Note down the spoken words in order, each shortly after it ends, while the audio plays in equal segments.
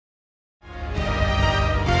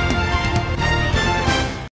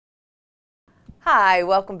Hi,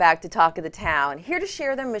 welcome back to Talk of the Town. Here to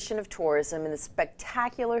share their mission of tourism in the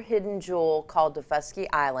spectacular hidden jewel called Daufuskie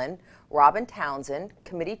Island, Robin Townsend,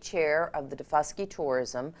 Committee Chair of the Daufuskie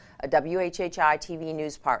Tourism, a WHHI-TV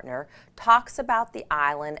news partner, talks about the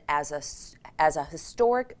island as a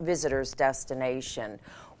historic visitors destination.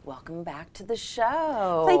 Welcome back to the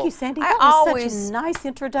show. Thank you, Sandy. That was such a nice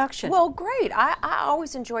introduction. Well, great. I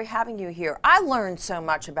always enjoy having you here. I learned so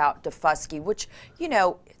much about Daufuskie, which, you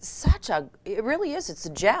know, it really is. It's a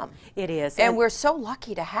gem. It is. And we're so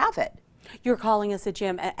lucky to have it. You're calling us a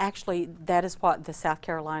gem. Actually, that is what the South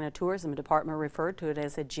Carolina Tourism Department referred to it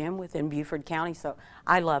as, a gem within Beaufort County. So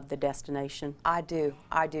I love the destination. I do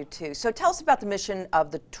too. So tell us about the mission of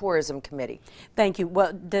the Tourism Committee. Thank you.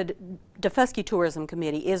 Well, the Daufuskie Tourism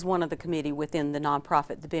Committee is one of the committee within the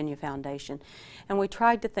nonprofit, the Benya Foundation. And we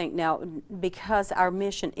tried to think now, because our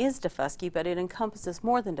mission is Daufuskie, but it encompasses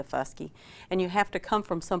more than Daufuskie, and you have to come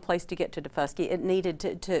from someplace to get to Daufuskie, it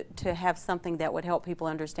needed to have something that would help people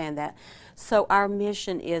understand that. So our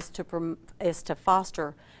mission is to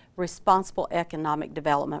foster responsible economic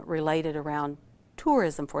development related around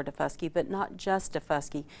tourism for Daufuskie, but not just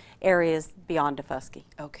Daufuskie, areas beyond Daufuskie.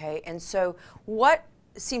 Okay, and so what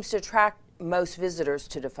seems to attract most visitors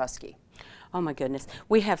to Daufuskie? Oh my goodness,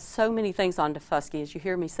 we have so many things on Daufuskie. As you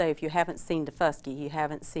hear me say, if you haven't seen Daufuskie, you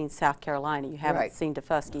haven't seen South Carolina, you haven't seen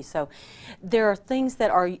Daufuskie. So there are things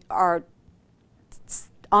that are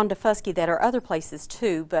on Daufuskie that are other places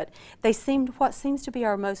too, but what seems to be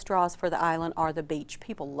our most draws for the island are the beach.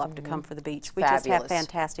 People love to come for the beach. We just have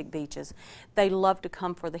fantastic beaches. They love to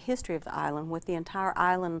come for the history of the island. With the entire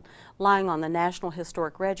island lying on the National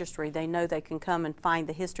Historic Registry, they know they can come and find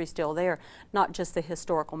the history still there, not just the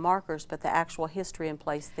historical markers, but the actual history in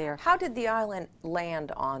place there. How did the island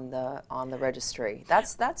land on the registry?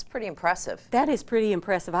 That's pretty impressive. That is pretty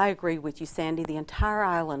impressive. I agree with you, Sandy. The entire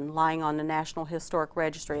island lying on the National Historic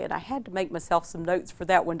Registry. And I had to make myself some notes for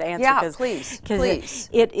that one to answer. Yeah, please.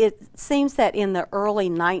 It seems that in the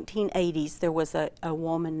early 1980s there was a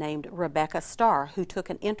woman named Rebecca Starr who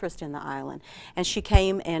took an interest in the island, and she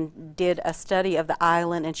came and did a study of the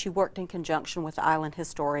island, and she worked in conjunction with the island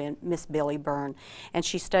historian Miss Billy Byrne, and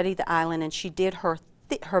she studied the island, and she did her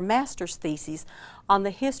master's thesis on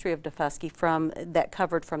the history of Daufuskie that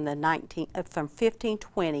covered from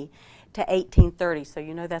 1520 to 1830, so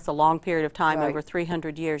you know that's a long period of time, over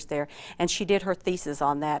 300 years there. And she did her thesis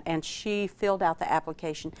on that, and she filled out the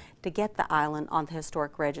application to get the island on the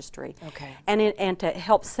historic registry. Okay. And to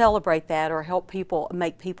help celebrate that, or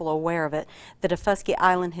make people aware of it, the Daufuskie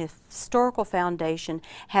Island Historical Foundation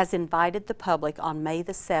has invited the public on May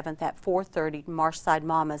the 7th at 4:30 Marshside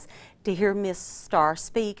Mamas to hear Miss Starr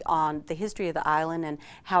speak on the history of the island and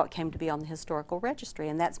how it came to be on the historical registry,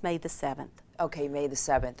 and that's May the 7th. Okay, May the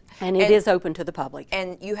 7th. And it is open to the public.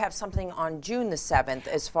 And you have something on June the 7th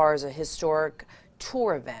as far as a historic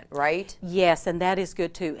tour event, right? Yes, and that is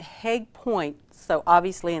good too. Hague Point, so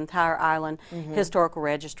obviously entire island historical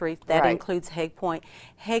registry, that includes Hague Point.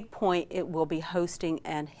 Hague Point, it will be hosting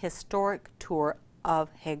an historic tour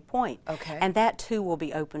of Hague Point. Okay. And that too will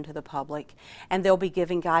be open to the public. And they'll be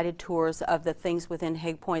giving guided tours of the things within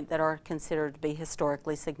Hague Point that are considered to be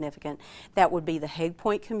historically significant. That would be the Hague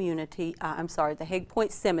Point community, the Hague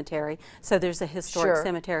Point Cemetery. So there's a historic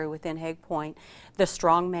cemetery within Hague Point. The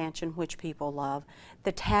Strong Mansion, which people love.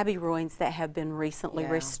 The Tabby ruins that have been recently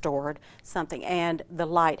restored, and the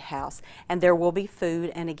lighthouse. And there will be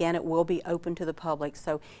food, and again, it will be open to the public.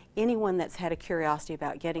 So anyone that's had a curiosity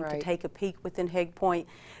about getting to take a peek within Hague Point,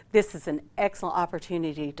 this is an excellent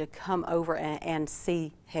opportunity to come over and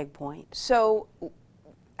see Hague Point. So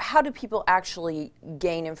how do people actually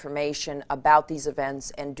gain information about these events,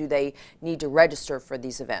 and do they need to register for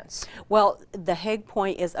these events? Well, the Hague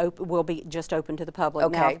Point will be just open to the public.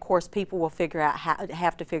 Okay. Now, of course, people will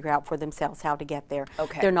have to figure out for themselves how to get there.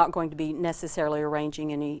 Okay. They're not going to be necessarily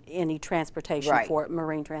arranging any transportation for it,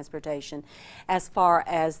 marine transportation. As far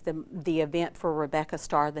as the event for Rebecca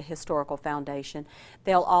Starr, the Historical Foundation,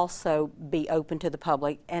 they'll also be open to the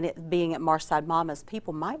public, and it being at Marshside Mamas,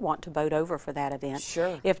 people might want to boat over for that event.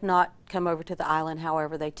 Sure. If not, come over to the island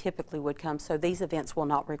however they typically would come. So these events will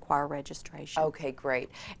not require registration. Okay, great.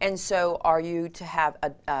 And so are you to have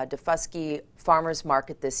a Daufuskie farmers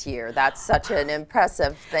market this year? That's such an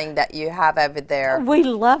impressive thing that you have over there. We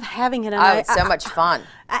love having it. Oh, it's so much fun.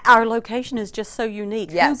 Our location is just so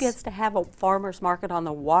unique. Yes. Who gets to have a farmer's market on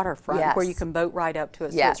the waterfront where you can boat right up to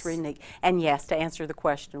it? So it's really unique. And yes, to answer the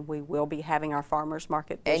question, we will be having our farmer's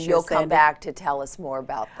market this year. And you'll come back to tell us more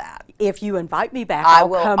about that. If you invite me back, I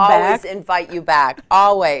will will come always back. invite you back.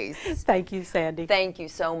 Always. Thank you, Sandy. Thank you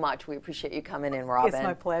so much. We appreciate you coming in, Robin. It's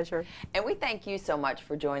my pleasure. And we thank you so much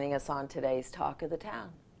for joining us on today's Talk of the Town.